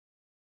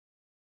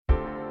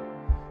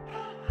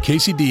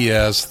Casey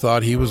Diaz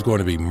thought he was going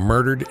to be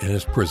murdered in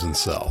his prison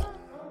cell.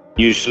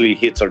 Usually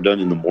hits are done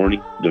in the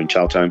morning during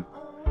chow time.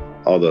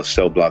 All the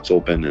cell blocks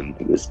open, and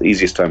it's the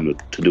easiest time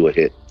to do a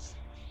hit.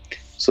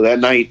 So that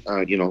night,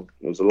 it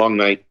was a long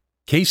night.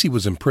 Casey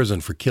was in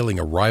prison for killing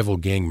a rival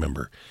gang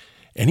member,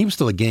 and he was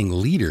still a gang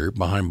leader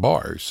behind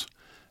bars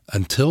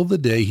until the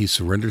day he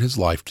surrendered his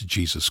life to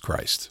Jesus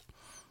Christ.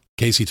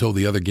 Casey told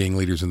the other gang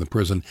leaders in the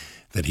prison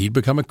that he'd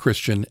become a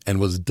Christian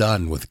and was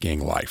done with gang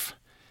life.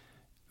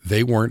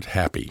 They weren't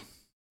happy.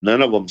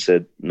 None of them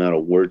said not a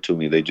word to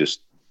me. They just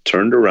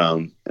turned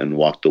around and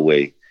walked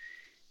away.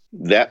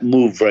 That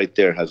move right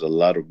there has a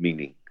lot of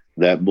meaning.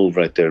 That move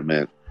right there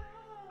meant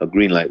a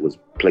green light was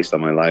placed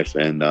on my life,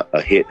 and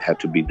a hit had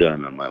to be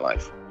done on my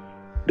life.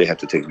 They had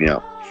to take me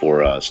out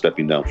for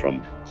stepping down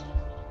from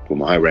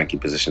a high-ranking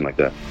position like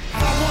that.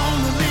 I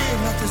wanna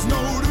live like there's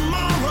no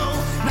tomorrow.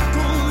 Not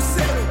gonna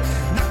settle,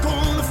 not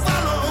gonna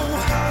follow.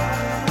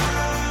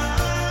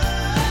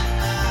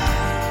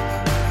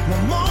 No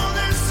more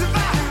than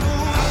survival.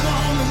 I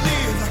wanna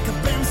live like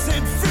I've been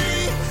set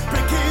free,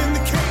 breaking the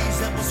cage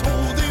that was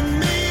holding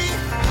me.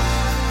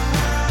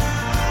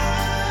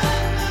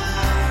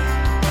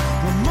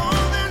 No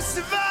more than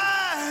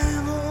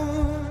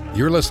survival.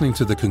 You're listening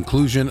to the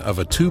conclusion of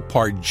a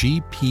two-part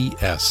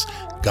GPS,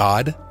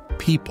 God,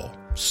 People,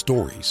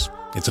 Stories.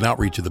 It's an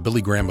outreach of the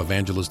Billy Graham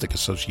Evangelistic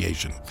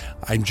Association.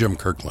 I'm Jim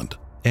Kirkland.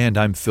 And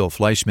I'm Phil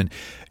Fleischman.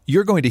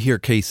 You're going to hear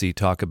Casey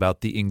talk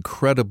about the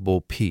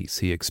incredible peace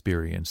he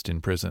experienced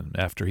in prison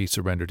after he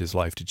surrendered his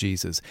life to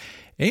Jesus.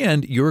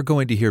 And you're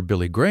going to hear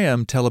Billy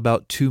Graham tell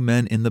about two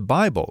men in the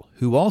Bible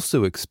who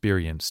also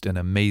experienced an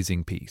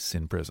amazing peace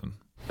in prison.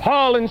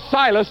 Paul and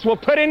Silas were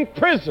put in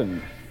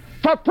prison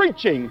for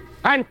preaching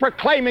and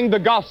proclaiming the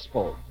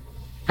gospel.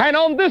 And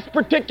on this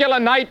particular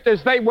night,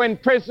 as they were in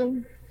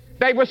prison,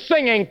 they were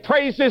singing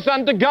praises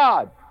unto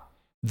God.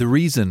 The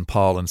reason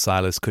Paul and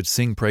Silas could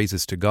sing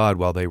praises to God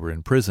while they were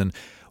in prison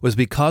was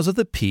because of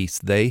the peace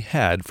they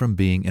had from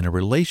being in a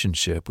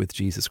relationship with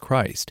Jesus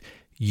Christ.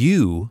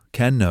 You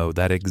can know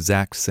that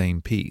exact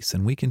same peace,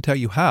 and we can tell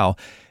you how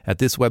at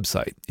this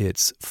website.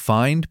 It's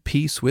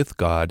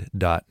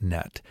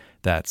findpeacewithgod.net.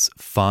 That's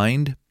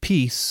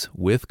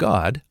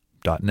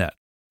findpeacewithgod.net.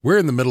 We're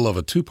in the middle of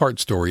a two-part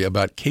story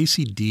about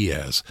Casey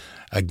Diaz,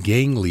 a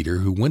gang leader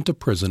who went to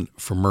prison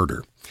for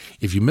murder.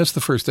 If you missed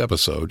the first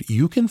episode,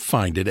 you can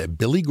find it at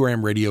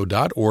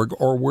billygrahamradio.org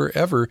or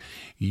wherever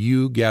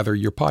you gather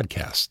your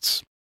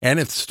podcasts. And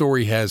if the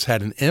story has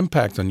had an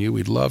impact on you,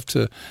 we'd love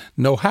to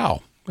know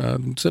how.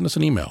 Send us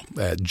an email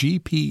at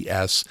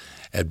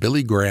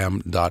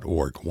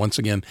gps@billygraham.org. Once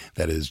again,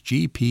 that is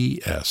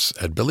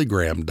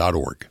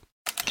gps@billygraham.org.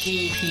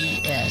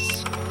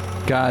 GPS.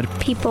 God.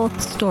 People.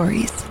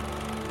 Stories.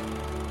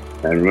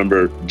 I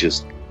remember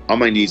just on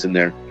my knees in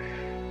there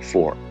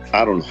for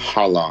I don't know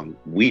how long,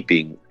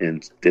 weeping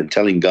and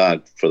telling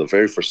God for the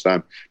very first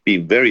time,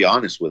 being very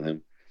honest with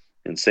him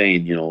and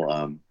saying,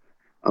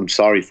 I'm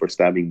sorry for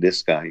stabbing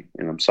this guy,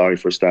 and I'm sorry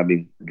for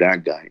stabbing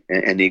that guy.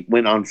 And it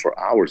went on for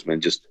hours, man.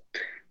 Just,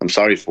 I'm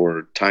sorry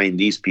for tying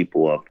these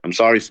people up. I'm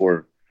sorry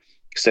for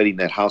setting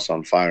that house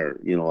on fire.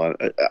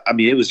 I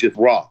mean, it was just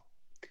raw.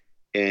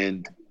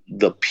 And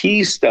the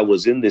peace that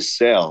was in this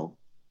cell,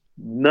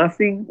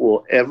 nothing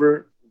will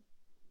ever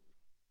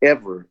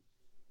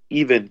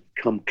even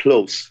come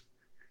close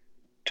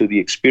to the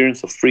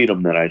experience of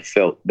freedom that I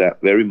felt that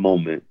very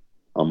moment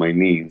on my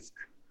knees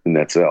in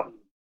that cell.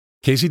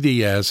 Casey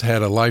Diaz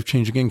had a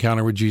life-changing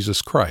encounter with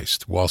Jesus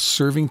Christ while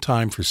serving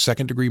time for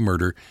second-degree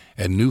murder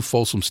at New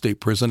Folsom State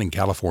Prison in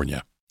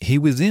California. He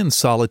was in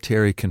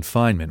solitary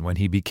confinement when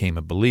he became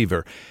a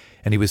believer,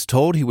 and he was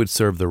told he would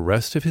serve the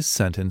rest of his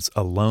sentence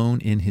alone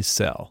in his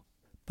cell.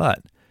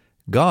 But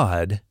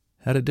God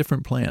had a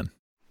different plan.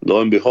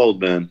 Lo and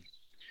behold, man,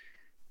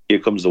 here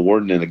comes the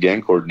warden and the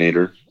gang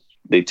coordinator.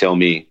 They tell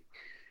me,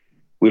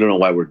 we don't know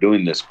why we're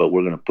doing this, but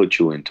we're going to put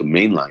you into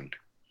mainline,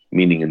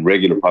 meaning in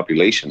regular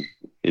population.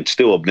 It's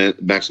still a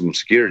maximum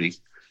security,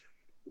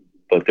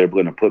 but they're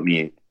going to put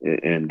me,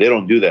 and they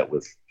don't do that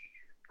with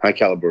high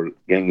caliber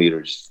gang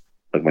leaders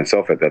like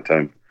myself at that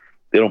time.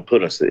 They don't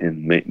put us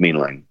in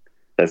mainline.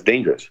 That's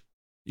dangerous.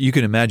 You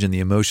can imagine the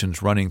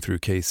emotions running through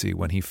Casey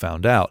when he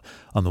found out.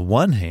 On the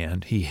one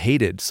hand, he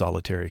hated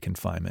solitary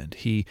confinement.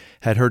 He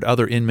had heard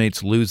other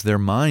inmates lose their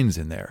minds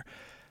in there.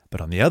 But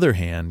on the other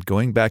hand,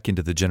 going back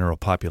into the general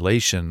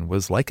population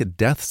was like a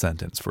death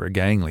sentence for a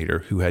gang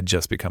leader who had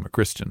just become a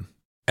Christian.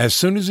 As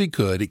soon as he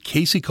could,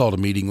 Casey called a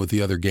meeting with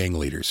the other gang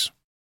leaders.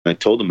 I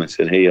told them, I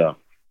said, hey, I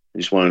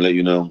just want to let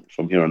you know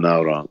from here on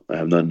out, I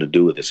have nothing to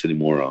do with this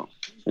anymore,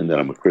 and that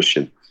I'm a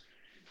Christian.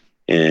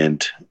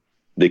 And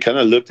they kind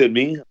of looked at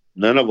me.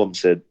 None of them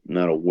said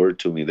not a word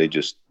to me. They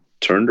just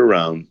turned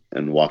around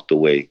and walked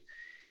away.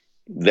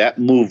 That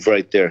move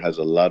right there has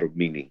a lot of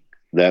meaning.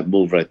 That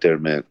move right there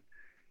meant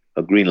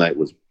a green light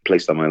was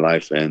placed on my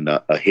life, and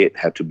a hit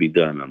had to be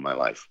done on my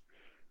life.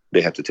 They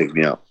had to take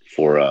me out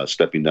for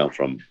stepping down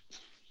from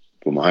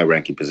a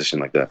high-ranking position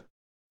like that.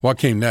 What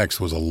came next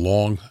was a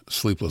long,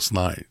 sleepless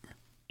night.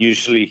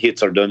 Usually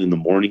hits are done in the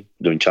morning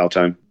during chow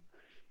time.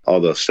 all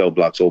the cell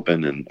blocks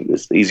open, and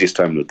it's the easiest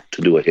time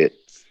to do a hit.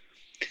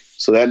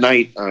 So that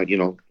night,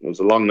 it was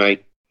a long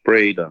night,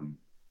 prayed,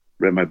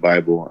 read my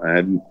Bible. I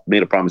had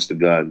made a promise to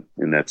God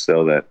in that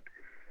cell that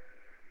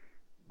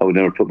I would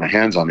never put my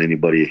hands on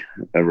anybody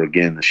ever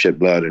again to shed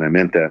blood, and I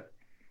meant that.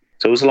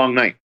 So it was a long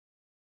night.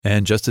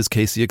 And just as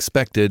Casey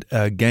expected,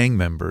 a gang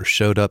member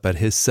showed up at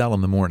his cell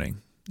in the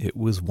morning. It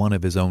was one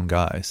of his own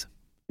guys.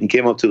 He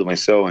came up to my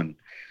cell, and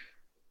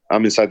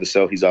I'm inside the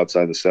cell. He's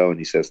outside the cell, and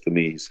he says to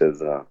me,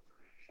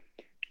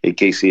 hey,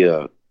 Casey,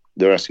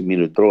 they're asking me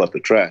to throw out the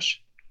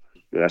trash.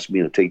 They're asking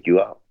me to take you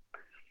out.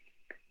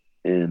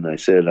 And I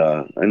said,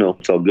 I know,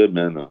 it's all good,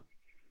 man.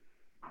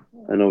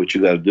 I know what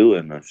you got to do.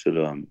 And I said,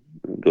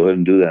 go ahead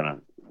and do that.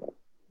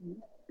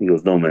 He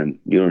goes, no, man,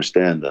 you don't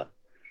understand. You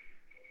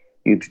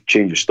need to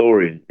change your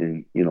story,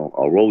 and,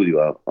 I'll roll with you.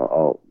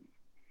 I'll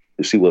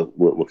see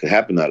what can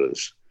happen out of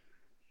this.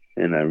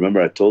 And I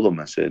remember I told him,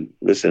 I said,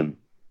 listen,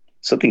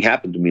 something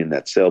happened to me in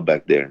that cell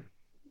back there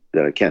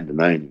that I can't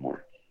deny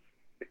anymore.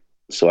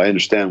 So I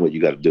understand what you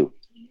got to do.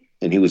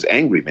 And he was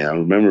angry, man. I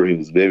remember he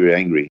was very, very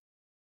angry.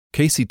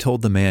 Casey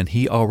told the man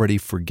he already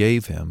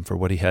forgave him for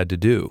what he had to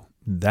do.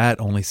 That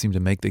only seemed to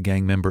make the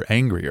gang member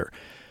angrier.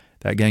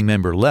 That gang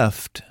member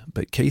left,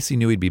 but Casey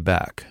knew he'd be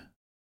back.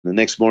 The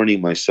next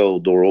morning, my cell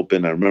door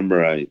opened. I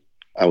remember I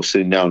was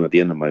sitting down at the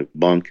end of my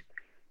bunk.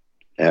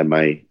 I had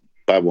my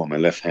Bible on my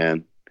left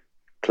hand,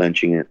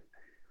 clenching it.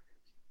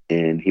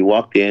 And he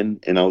walked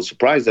in, and I was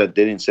surprised that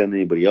they didn't send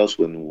anybody else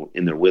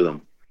in there with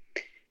him.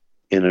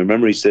 And I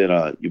remember he said,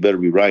 you better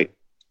be right,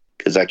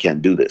 because I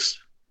can't do this.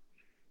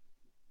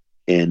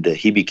 And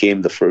he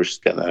became the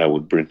first guy that I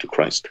would bring to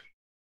Christ.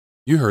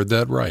 You heard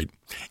that right.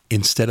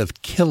 Instead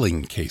of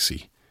killing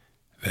Casey,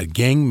 that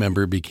gang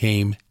member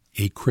became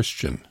a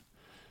Christian.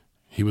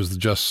 He was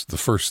just the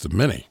first of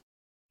many.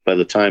 By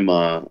the time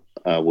I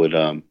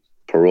would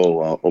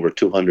parole, over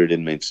 200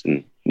 inmates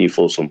in New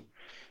Folsom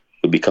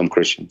would become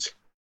Christians.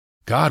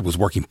 God was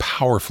working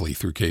powerfully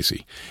through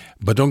Casey.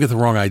 But don't get the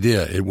wrong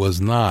idea. It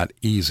was not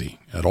easy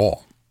at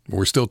all.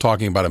 We're still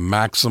talking about a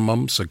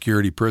maximum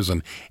security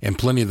prison, and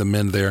plenty of the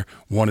men there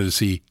wanted to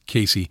see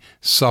Casey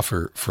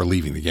suffer for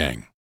leaving the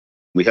gang.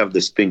 We have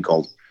this thing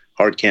called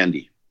hard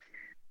candy.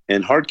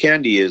 And hard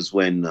candy is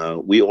when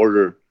we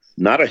order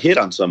not a hit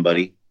on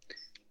somebody,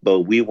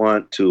 but we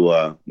want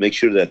to make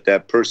sure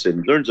that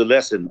person learns a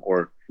lesson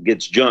or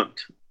gets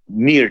jumped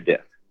near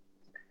death.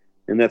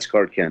 And that's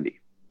hard candy.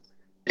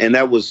 And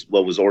that was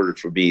what was ordered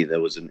for me. There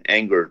was an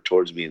anger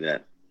towards me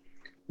that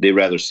they'd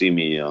rather see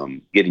me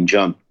getting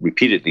jumped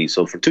repeatedly.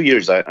 So for 2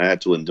 years, I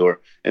had to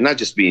endure, and not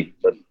just me,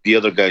 but the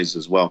other guys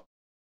as well.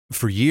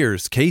 For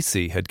years,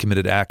 Casey had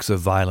committed acts of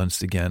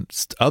violence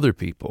against other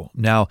people.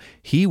 Now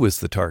he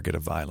was the target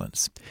of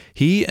violence.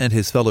 He and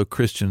his fellow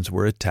Christians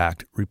were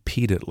attacked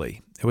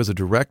repeatedly. It was a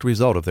direct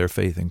result of their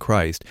faith in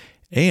Christ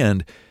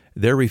and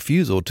their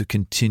refusal to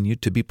continue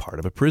to be part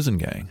of a prison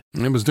gang.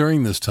 And it was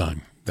during this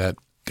time that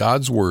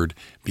God's word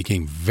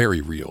became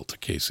very real to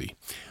Casey.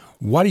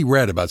 What he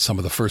read about some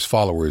of the first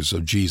followers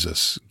of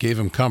Jesus gave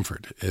him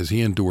comfort as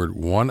he endured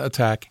one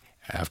attack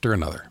after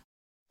another.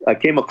 I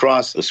came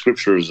across the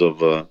scriptures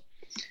of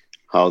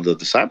how the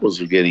disciples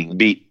were getting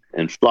beat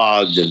and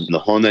flogged and the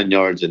whole 9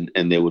 yards,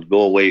 and they would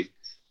go away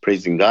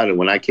praising God. And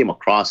when I came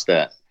across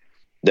that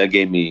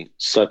gave me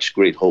such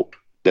great hope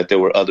that there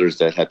were others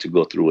that had to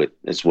go through it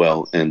as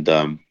well. And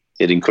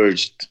it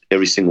encouraged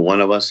every single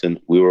one of us, and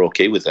we were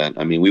okay with that.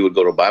 I mean, we would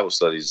go to Bible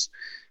studies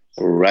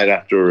right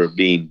after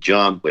being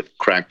jumped with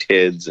cracked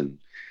heads and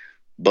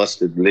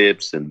busted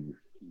lips and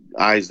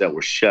eyes that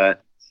were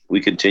shut. We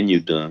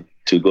continued to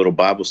go to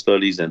Bible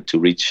studies and to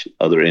reach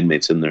other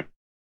inmates in there.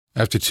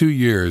 After 2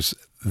 years,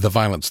 the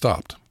violence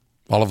stopped.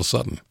 All of a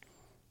sudden,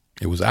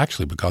 it was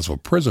actually because of a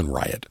prison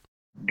riot.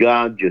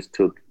 God just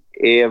took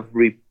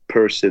every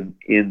person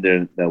in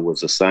there that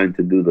was assigned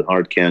to do the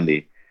hard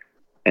candy,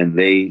 and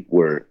they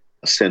were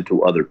sent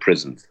to other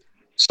prisons.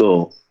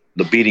 So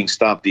the beating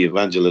stopped, the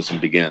evangelism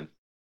began.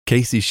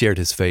 Casey shared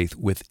his faith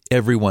with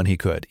everyone he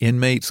could,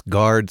 inmates,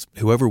 guards,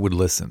 whoever would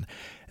listen.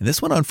 And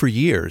this went on for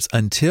years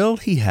until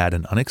he had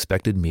an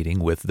unexpected meeting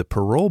with the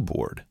parole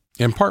board.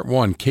 In part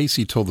one,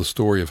 Casey told the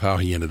story of how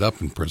he ended up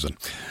in prison.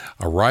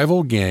 A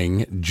rival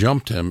gang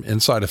jumped him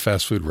inside a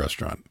fast food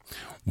restaurant.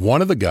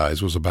 One of the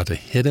guys was about to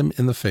hit him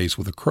in the face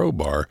with a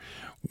crowbar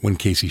when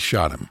Casey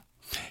shot him.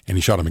 And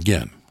he shot him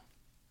again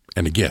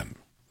and again.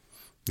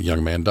 The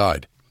young man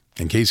died,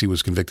 and Casey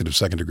was convicted of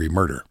second-degree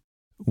murder.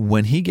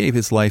 When he gave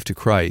his life to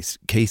Christ,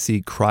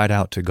 Casey cried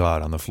out to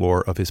God on the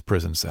floor of his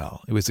prison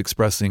cell. He was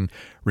expressing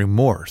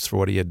remorse for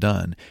what he had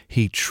done.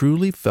 He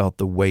truly felt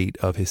the weight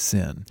of his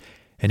sin,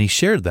 and he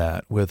shared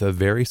that with a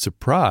very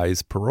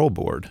surprised parole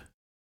board.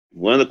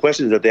 One of the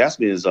questions that they asked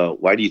me is,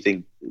 why do you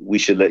think we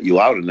should let you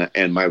out?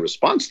 And my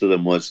response to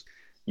them was,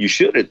 you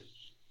shouldn't.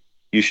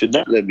 You should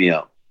not let me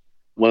out.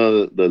 One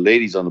of the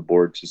ladies on the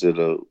board, she said,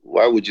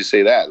 why would you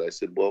say that? I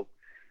said, well,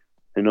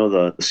 I know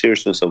the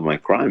seriousness of my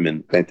crime,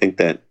 and I think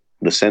that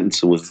the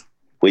sentence was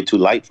way too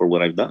light for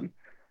what I've done.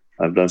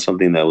 I've done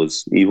something that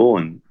was evil,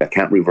 and I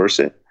can't reverse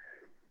it.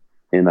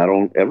 and I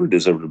don't ever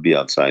deserve to be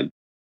outside.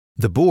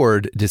 The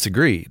board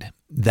disagreed.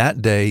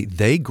 That day,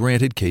 they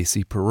granted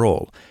Casey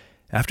parole.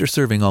 After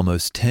serving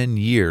almost 10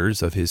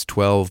 years of his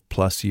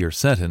 12-plus-year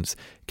sentence,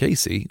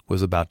 Casey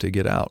was about to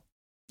get out.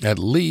 At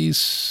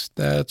least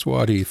that's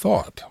what he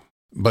thought.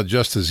 But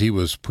just as he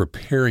was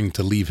preparing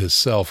to leave his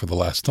cell for the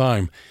last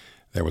time,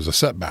 there was a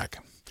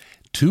setback.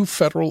 2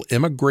 federal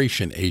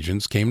immigration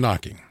agents came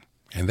knocking,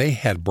 and they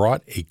had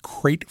brought a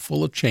crate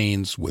full of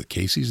chains with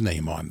Casey's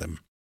name on them.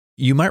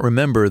 You might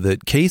remember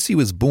that Casey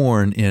was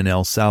born in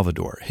El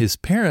Salvador. His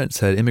parents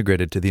had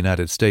immigrated to the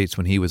United States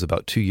when he was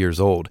about 2 years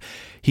old.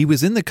 He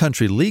was in the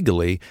country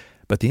legally,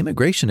 but the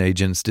immigration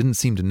agents didn't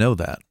seem to know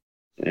that.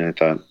 And I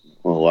thought,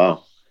 oh,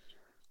 wow,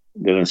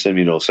 they're going to send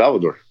me to El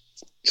Salvador.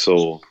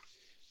 So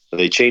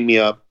they chained me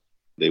up,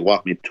 they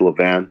walked me to a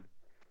van,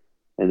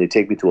 and they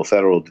take me to a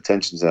federal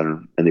detention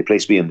center, and they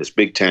place me in this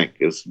big tank.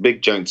 It was a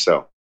big, giant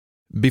cell.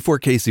 Before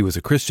Casey was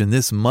a Christian,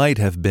 this might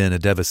have been a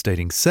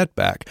devastating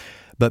setback.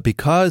 But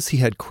because he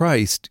had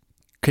Christ,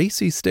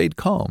 Casey stayed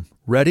calm,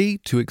 ready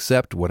to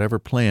accept whatever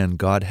plan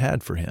God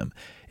had for him.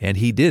 And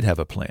he did have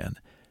a plan.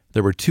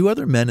 There were 2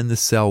 other men in the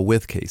cell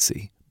with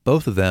Casey.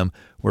 Both of them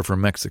were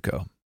from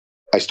Mexico.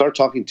 I start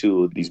talking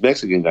to these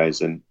Mexican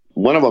guys, and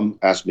one of them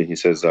asked me, he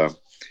says, where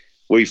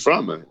are you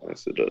from? I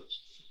said,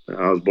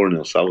 I was born in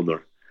El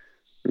Salvador.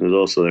 He goes,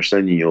 oh, so they're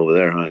sending you over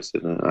there, huh? I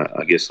said,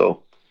 I guess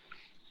so.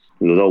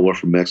 He goes, oh, we're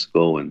from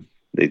Mexico, and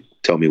they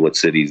tell me what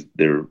cities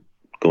they're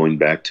going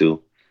back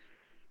to.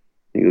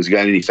 He goes, you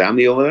got any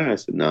family over there? I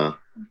said, no,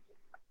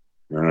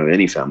 I don't have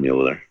any family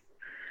over there.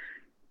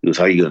 He goes,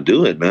 how are you going to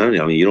do it,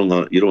 man? I mean, you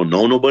don't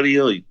know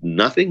nobody,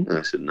 nothing? And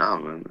I said, no,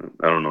 man,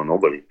 I don't know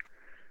nobody.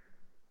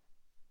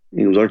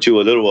 He goes, aren't you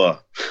a little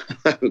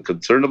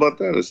concerned about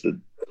that? I said,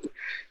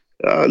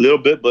 a little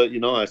bit, but,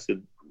 I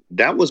said,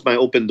 that was my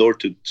open door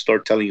to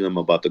start telling them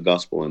about the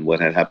gospel and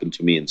what had happened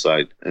to me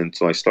inside. And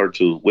so I start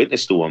to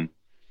witness to them.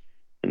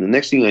 And the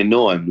next thing I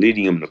know, I'm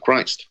leading them to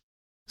Christ.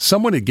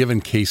 Someone had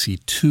given Casey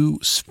 2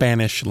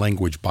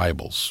 Spanish-language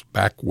Bibles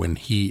back when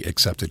he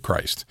accepted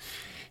Christ.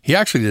 He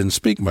actually didn't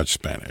speak much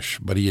Spanish,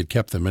 but he had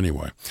kept them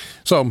anyway.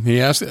 So he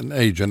asked an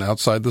agent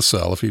outside the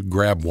cell if he'd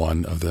grab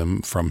one of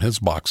them from his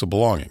box of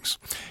belongings.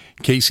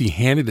 Casey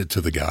handed it to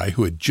the guy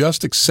who had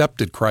just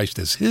accepted Christ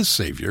as his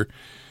Savior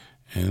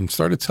and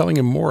started telling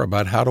him more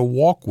about how to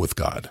walk with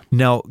God.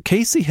 Now,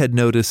 Casey had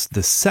noticed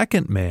the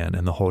second man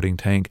in the holding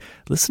tank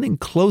listening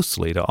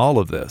closely to all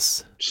of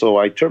this. So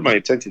I turned my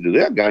attention to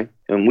that guy,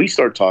 and we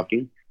start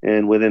talking.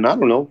 And within,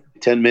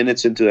 10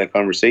 minutes into that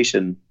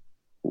conversation,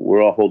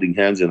 we're all holding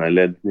hands, and I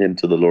led him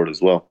to the Lord as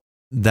well.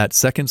 That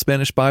second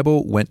Spanish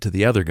Bible went to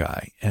the other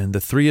guy, and the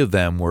 3 of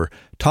them were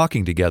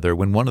talking together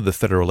when one of the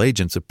federal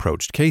agents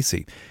approached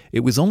Casey.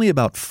 It was only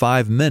about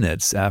 5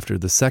 minutes after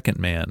the second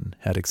man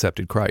had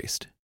accepted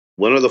Christ.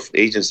 One of the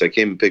agents that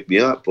came and picked me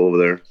up over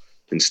there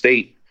in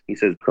state, he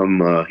said,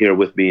 come here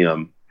with me.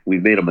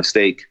 We've made a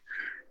mistake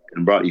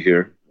and brought you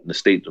here. The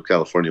state of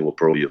California will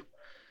parole you.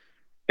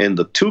 And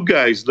the 2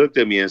 guys looked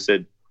at me and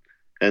said,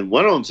 and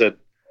one of them said,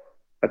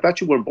 I thought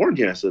you weren't born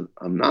here. I said,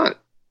 I'm not.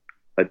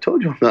 I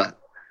told you I'm not.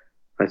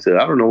 I said,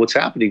 I don't know what's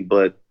happening,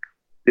 but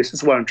this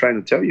is what I'm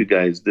trying to tell you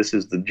guys. This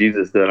is the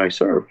Jesus that I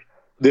serve.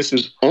 This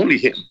is only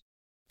him.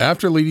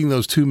 After leading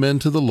those 2 men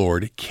to the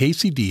Lord,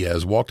 Casey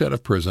Diaz walked out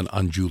of prison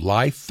on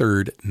July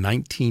 3rd,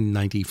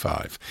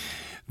 1995.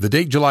 The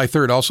date July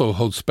 3rd also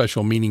holds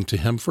special meaning to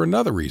him for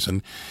another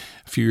reason.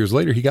 A few years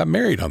later, he got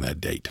married on that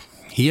date.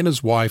 He and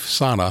his wife,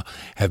 Sana,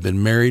 have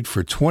been married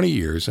for 20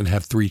 years and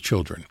have 3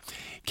 children.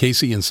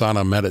 Casey and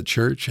Sana met at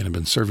church and have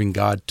been serving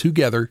God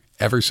together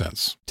ever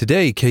since.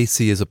 Today,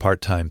 Casey is a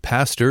part-time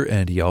pastor,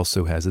 and he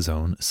also has his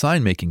own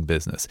sign-making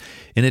business.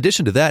 In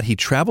addition to that, he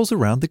travels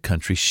around the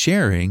country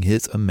sharing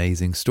his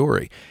amazing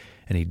story.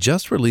 And he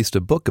just released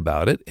a book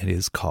about it. It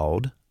is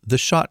called The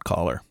Shot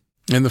Caller.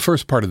 In the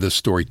first part of this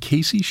story,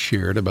 Casey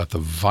shared about the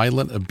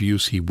violent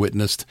abuse he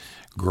witnessed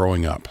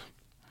growing up.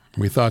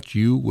 We thought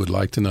you would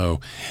like to know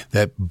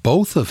that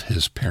both of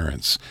his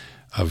parents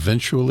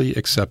eventually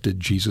accepted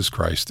Jesus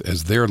Christ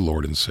as their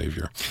Lord and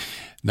Savior.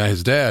 Now,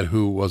 his dad,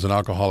 who was an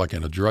alcoholic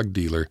and a drug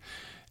dealer,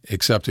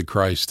 accepted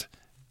Christ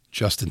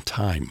just in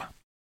time.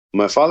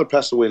 My father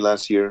passed away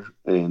last year,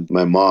 and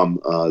my mom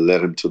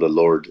led him to the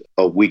Lord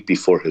a week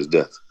before his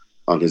death,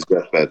 on his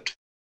deathbed.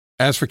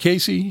 As for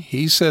Casey,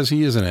 he says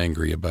he isn't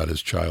angry about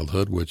his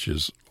childhood, which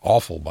is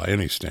awful by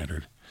any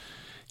standard.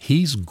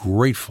 He's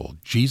grateful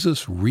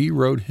Jesus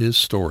rewrote his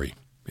story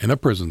in a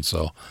prison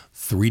cell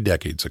 3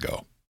 decades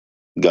ago.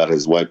 God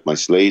has wiped my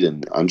slate,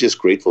 and I'm just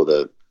grateful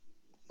that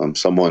I'm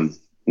someone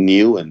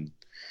new and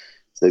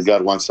that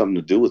God wants something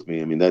to do with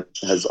me. I mean, that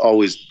has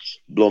always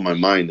blown my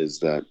mind, is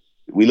that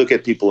we look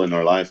at people in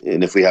our life,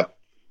 and if we have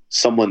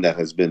someone that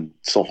has been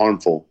so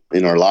harmful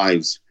in our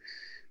lives,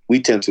 we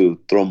tend to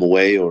throw them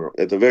away, or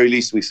at the very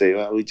least we say,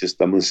 well, I'm going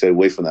to stay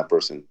away from that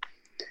person.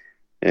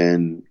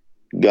 And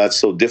God's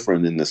so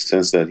different in the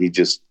sense that he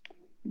just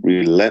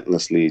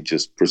relentlessly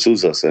just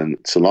pursues us. And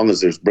so long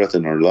as there's breath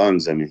in our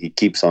lungs, I mean, he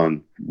keeps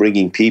on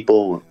bringing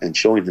people and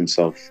showing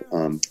himself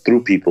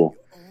through people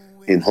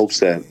in hopes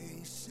that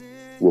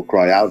will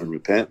cry out and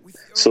repent.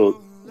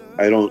 So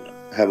I don't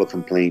have a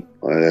complaint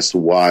as to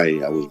why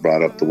I was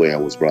brought up the way I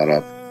was brought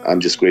up. I'm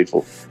just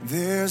grateful.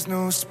 There's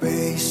no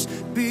space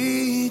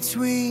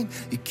between.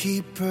 You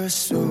keep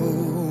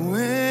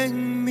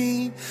pursuing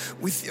me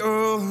with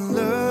your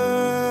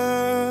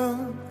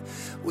love,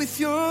 with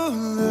your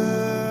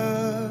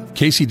love.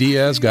 Casey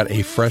Diaz got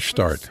a fresh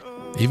start,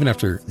 even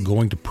after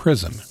going to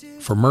prison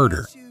for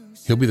murder.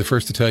 He'll be the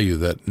first to tell you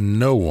that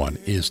no one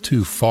is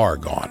too far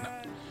gone.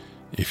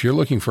 If you're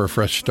looking for a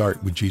fresh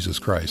start with Jesus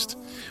Christ,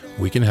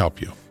 we can help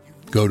you.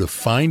 Go to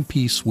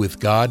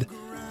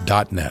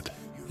findpeacewithgod.net.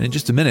 And in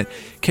just a minute,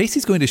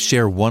 Casey's going to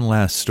share one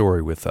last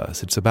story with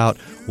us. It's about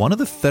one of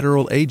the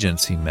federal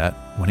agents he met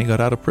when he got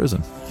out of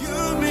prison.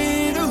 You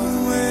made a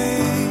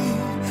way.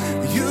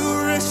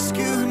 You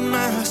rescued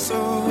my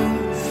soul.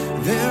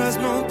 There's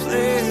no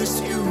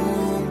place you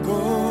won't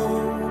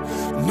go.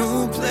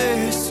 No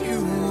place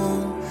you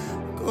won't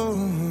go.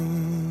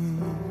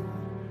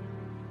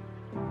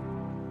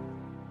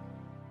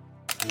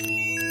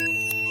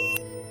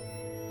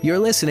 You're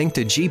listening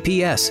to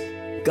GPS,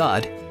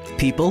 God,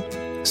 People,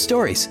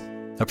 Stories,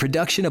 a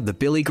production of the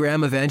Billy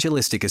Graham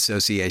Evangelistic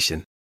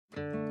Association.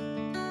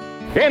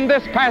 In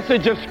this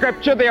passage of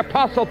Scripture, the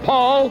Apostle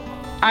Paul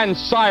and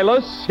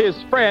Silas, his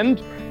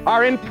friend,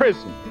 are in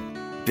prison.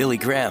 Billy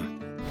Graham.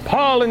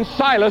 Paul and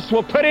Silas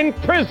were put in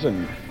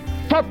prison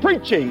for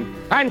preaching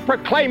and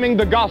proclaiming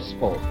the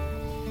gospel.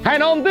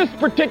 And on this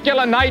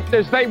particular night,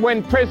 as they were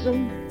in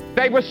prison,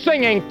 they were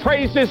singing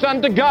praises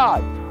unto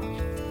God.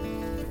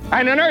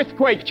 And an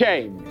earthquake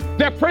came.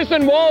 Their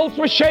prison walls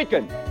were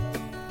shaken.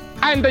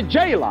 And the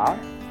jailer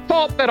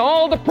thought that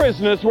all the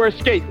prisoners were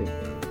escaping.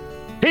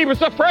 He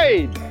was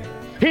afraid.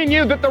 He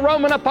knew that the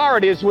Roman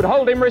authorities would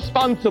hold him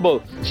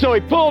responsible. So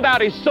he pulled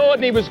out his sword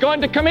and he was going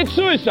to commit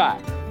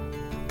suicide.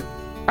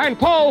 And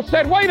Paul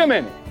said, wait a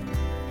minute.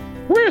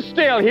 We're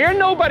still here.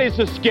 Nobody's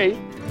escaped.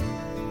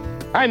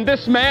 And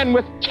this man,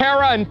 with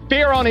terror and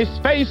fear on his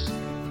face,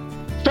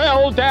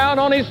 fell down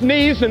on his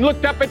knees and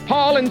looked up at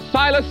Paul and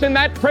Silas in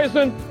that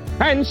prison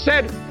and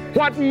said,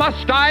 what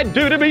must I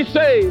do to be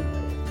saved?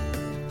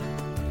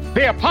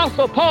 The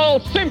Apostle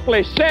Paul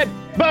simply said,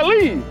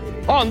 believe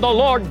on the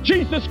Lord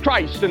Jesus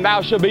Christ and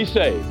thou shalt be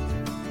saved.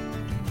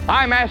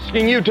 I'm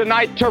asking you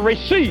tonight to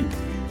receive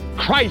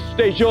Christ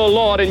as your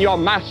Lord and your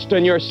Master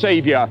and your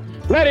Savior.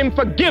 Let Him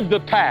forgive the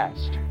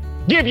past,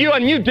 give you a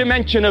new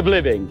dimension of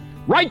living.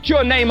 Write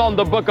your name on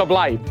the book of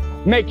life.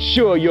 Make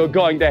sure you're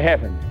going to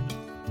heaven.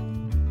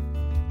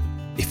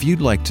 If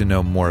you'd like to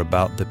know more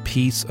about the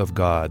peace of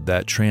God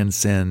that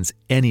transcends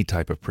any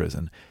type of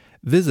prison,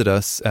 visit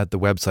us at the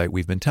website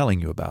we've been telling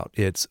you about.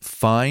 It's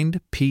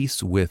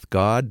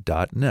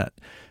findpeacewithgod.net.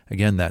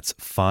 Again, that's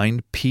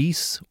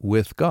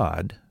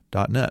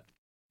findpeacewithgod.net.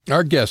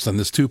 Our guest on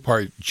this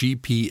two-part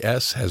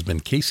GPS has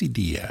been Casey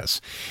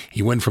Diaz.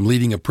 He went from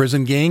leading a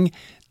prison gang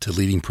to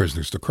leading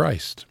prisoners to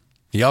Christ.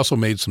 He also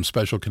made some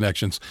special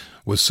connections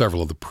with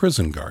several of the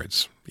prison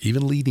guards,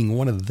 even leading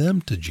one of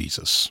them to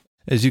Jesus.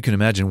 As you can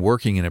imagine,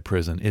 working in a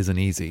prison isn't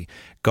easy.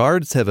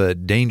 Guards have a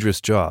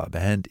dangerous job,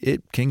 and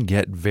it can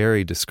get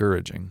very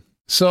discouraging.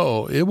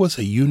 So it was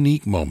a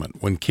unique moment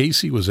when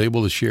Casey was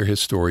able to share his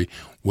story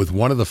with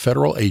one of the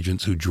federal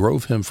agents who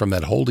drove him from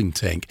that holding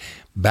tank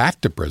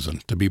back to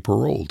prison to be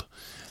paroled.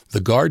 The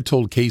guard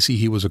told Casey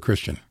he was a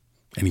Christian,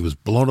 and he was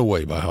blown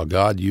away by how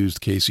God used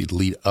Casey to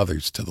lead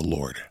others to the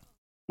Lord.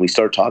 We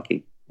start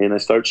talking, and I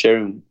start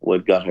sharing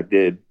what God had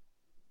did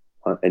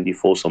in New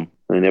Folsom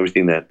and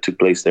everything that took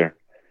place there.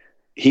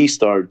 He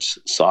starts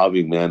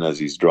sobbing, man, as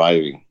he's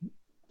driving.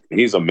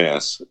 He's a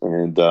mess.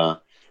 And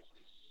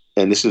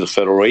this is a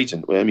federal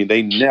agent. I mean,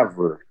 they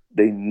never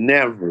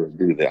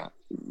do that.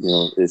 You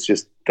know, it's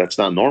just, that's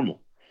not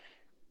normal.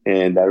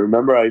 And I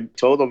remember I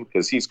told him,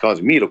 because he's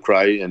causing me to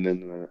cry.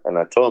 And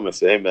I told him, I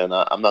said, hey, man,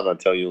 I'm not going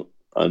to tell you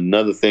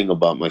another thing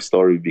about my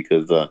story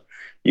because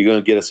you're going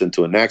to get us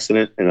into an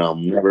accident and I'll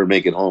never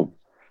make it home.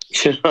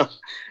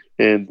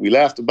 And we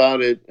laughed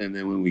about it. And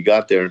then when we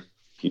got there,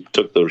 he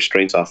took the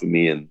restraints off of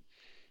me and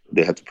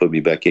they had to put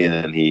me back in.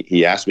 And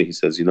he asked me, he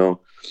says, you know,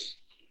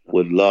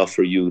 would love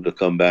for you to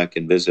come back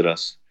and visit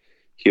us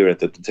here at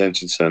the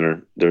detention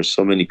center. There's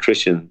so many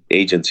Christian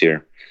agents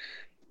here.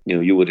 You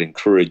know, you would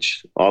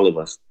encourage all of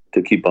us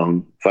to keep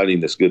on fighting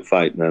this good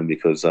fight, man,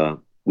 because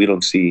we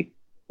don't see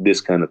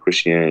this kind of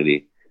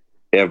Christianity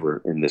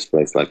ever in this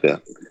place like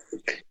that.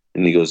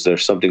 And he goes,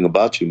 there's something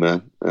about you,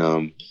 man.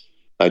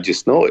 I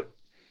just know it.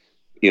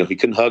 You know, he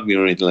couldn't hug me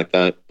or anything like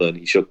that, but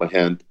he shook my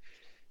hand.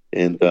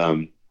 And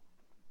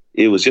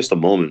it was just a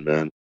moment,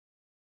 man.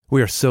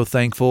 We are so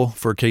thankful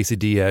for Casey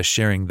Diaz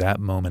sharing that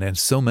moment and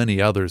so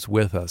many others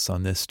with us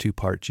on this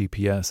two-part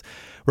GPS.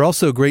 We're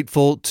also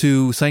grateful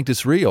to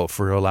Sanctus Rio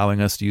for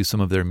allowing us to use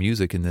some of their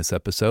music in this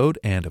episode.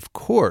 And of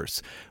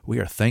course, we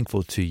are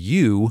thankful to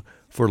you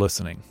for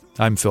listening.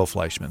 I'm Phil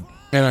Fleischman.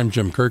 And I'm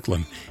Jim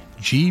Kirkland.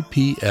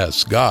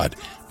 GPS, God,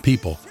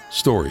 People,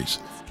 Stories.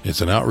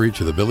 It's an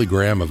outreach of the Billy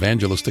Graham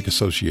Evangelistic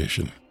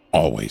Association.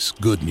 Always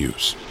good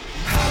news.